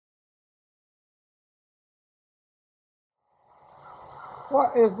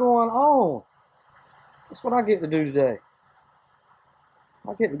What is going on? That's what I get to do today.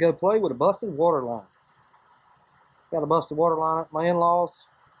 I get to go play with a busted water line. Got a busted water line at my in-laws.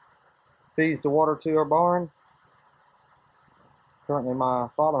 Feeds the water to our barn. Currently my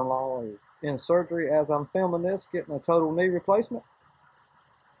father-in-law is in surgery as I'm filming this, getting a total knee replacement.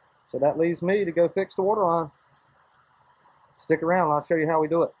 So that leaves me to go fix the water line. Stick around and I'll show you how we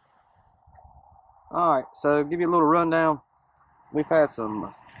do it. Alright, so give you a little rundown. We've had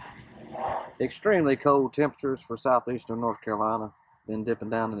some extremely cold temperatures for southeastern North Carolina. Been dipping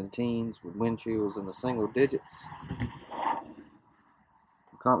down in the teens with wind chills in the single digits. I'm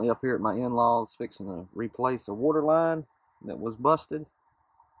currently up here at my in-laws fixing to replace a water line that was busted.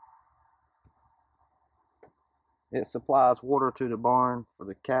 It supplies water to the barn for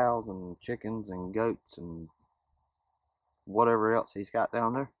the cows and chickens and goats and whatever else he's got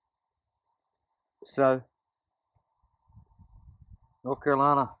down there. So, North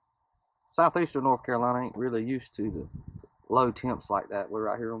Carolina, southeastern North Carolina ain't really used to the low temps like that. We're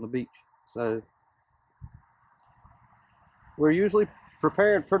right here on the beach. So, we're usually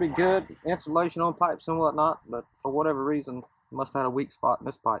prepared pretty good, insulation on pipes and whatnot, but for whatever reason, must have had a weak spot in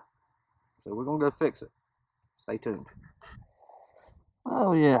this pipe. So we're gonna go fix it. Stay tuned.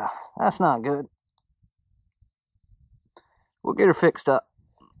 Oh yeah, that's not good. We'll get her fixed up.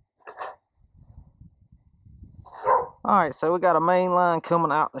 Alright, so we got a main line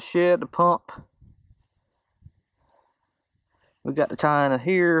coming out the shed to pump. We got to tie in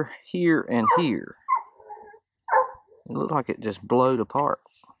here, here, and here. It looks like it just blowed apart.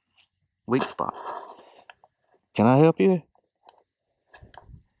 Weak spot. Can I help you?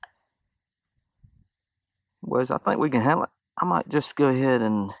 Boys, I think we can handle it. I might just go ahead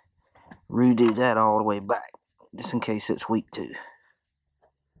and redo that all the way back, just in case it's weak too.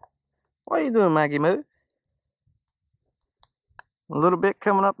 What are you doing, Maggie Moo? A little bit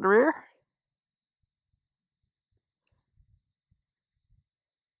coming up the rear.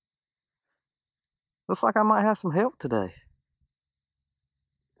 Looks like I might have some help today.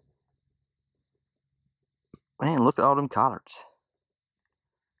 Man, look at all them collards.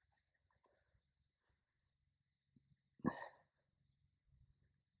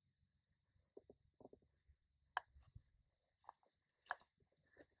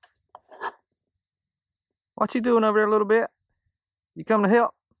 What you doing over there a little bit? You come to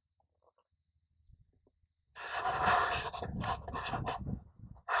help?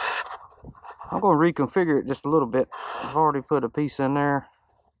 I'm going to reconfigure it just a little bit. I've already put a piece in there.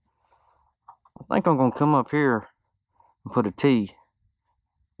 I think I'm going to come up here and put a T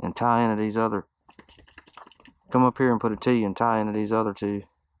and tie into these other. Come up here and put a T and tie into these other two.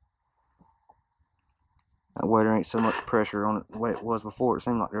 That way there ain't so much pressure on it the way it was before. It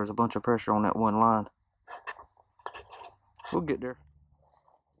seemed like there was a bunch of pressure on that one line. We'll get there.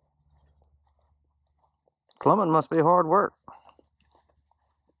 Plumbing must be hard work.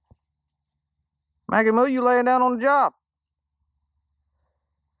 Maggie Moo, you laying down on the job?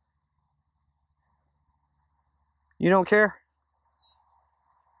 You don't care?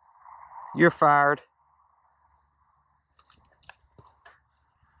 You're fired.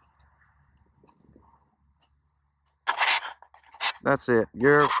 That's it.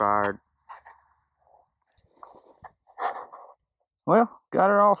 You're fired. Well,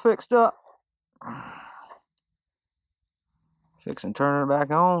 got it all fixed up. Fixing turning it back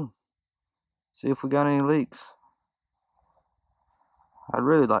on. See if we got any leaks. I'd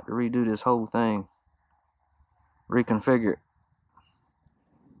really like to redo this whole thing. Reconfigure it.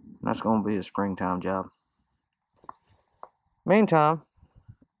 That's going to be a springtime job. Meantime,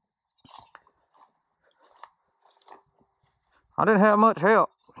 I didn't have much help.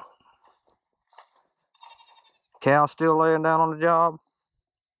 Cow still laying down on the job.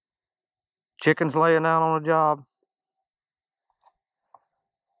 Chickens laying down on the job.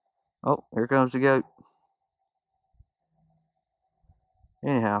 Oh, here comes the goat.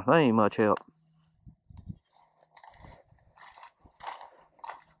 Anyhow, they ain't much help.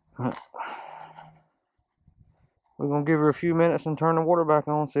 We're gonna give her a few minutes and turn the water back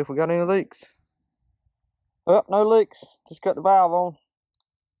on, see if we got any leaks. Oh, no leaks. Just cut the valve on.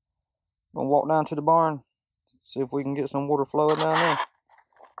 Gonna walk down to the barn, see if we can get some water flowing down there.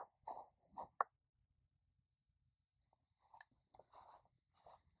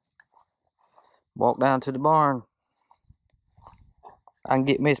 Walk down to the barn. I can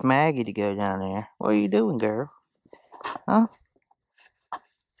get Miss Maggie to go down there. What are you doing, girl? Huh?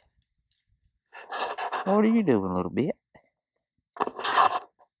 What are you doing, little bit?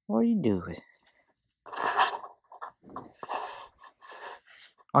 What are you doing?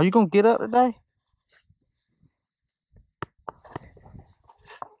 Are you gonna get up today?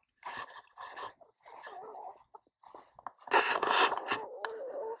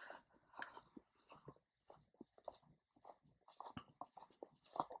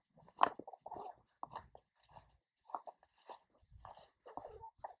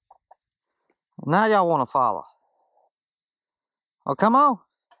 Now y'all want to follow. Oh, come on.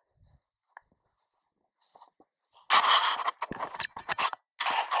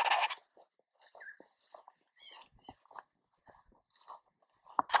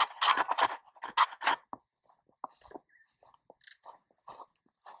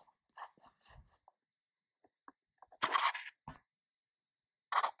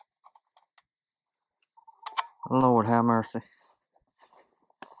 Lord have mercy.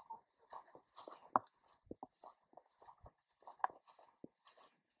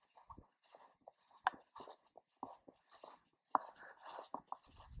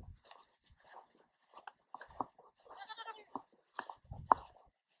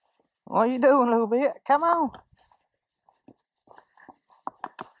 What are you doing, little bit? Come on.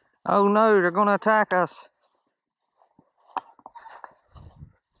 Oh no, they're gonna attack us.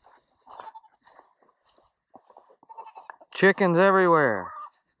 Chickens everywhere.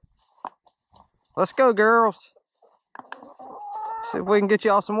 Let's go, girls. See if we can get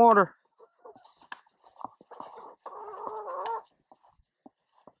y'all some water.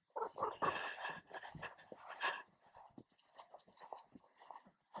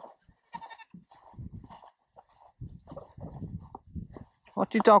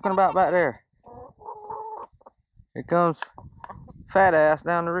 What you talking about back there? Here comes fat ass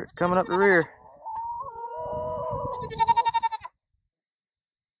down the coming up the rear.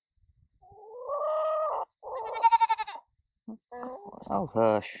 Oh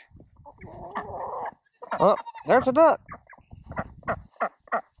hush. Oh, there's a duck.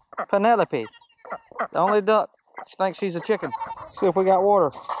 Penelope, the only duck. She thinks she's a chicken. See if we got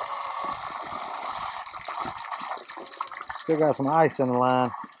water. Still got some ice in the line.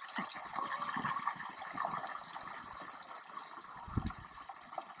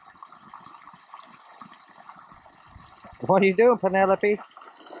 What are you doing, Penelope?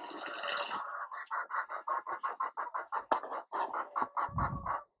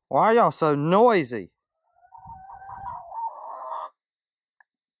 Why are y'all so noisy?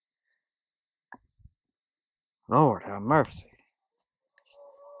 Lord have mercy.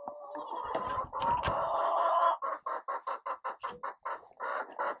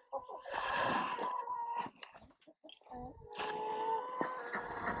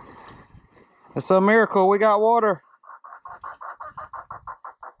 It's a miracle we got water.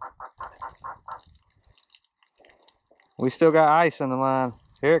 We still got ice in the line.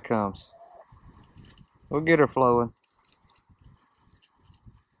 Here it comes. We'll get her flowing.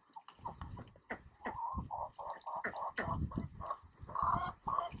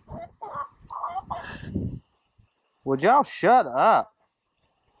 Would y'all shut up?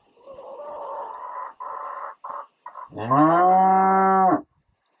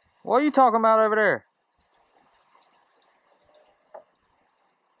 What are you talking about over there?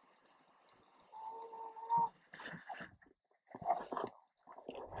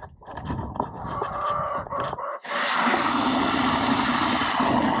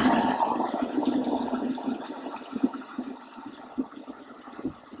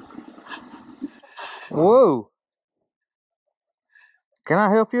 Whoa. Can I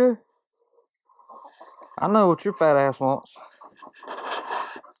help you? I know what your fat ass wants.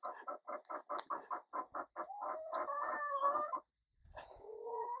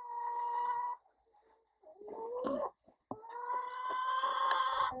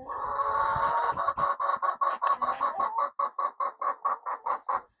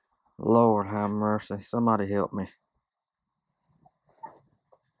 Lord have mercy. Somebody help me.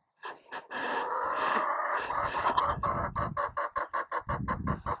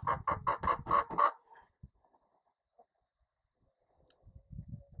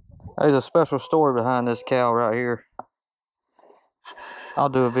 There's a special story behind this cow right here. I'll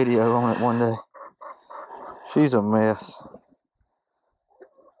do a video on it one day. She's a mess.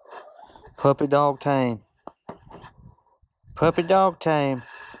 Puppy dog tame. Puppy dog tame.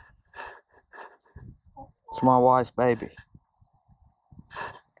 It's my wife's baby.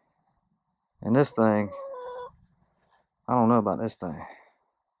 And this thing, I don't know about this thing.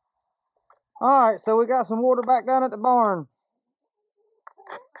 Alright, so we got some water back down at the barn.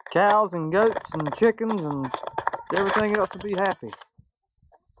 Cows and goats and chickens and everything else to be happy.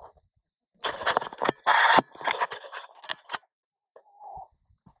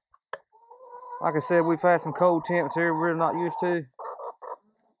 Like I said, we've had some cold temps here we're not used to.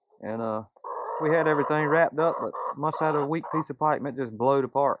 And we had everything wrapped up, but must have had a weak piece of pipe and it just blowed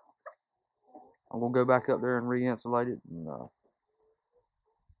apart. I'm gonna go back up there and re-insulate it and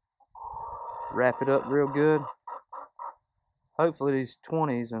wrap it up real good. Hopefully these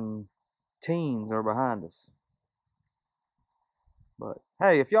 20s and teens are behind us. But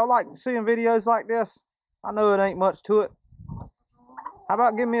hey, if y'all like seeing videos like this, I know it ain't much to it. How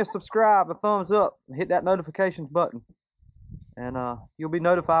about give me a subscribe, a thumbs up, and hit that notifications button. And you'll be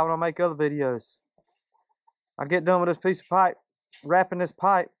notified when I make other videos. I get done with this piece of pipe, wrapping this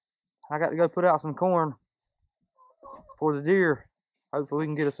pipe. I got to go put out some corn for the deer. Hopefully we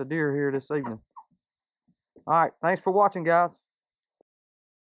can get us a deer here this evening. All right, thanks for watching, guys.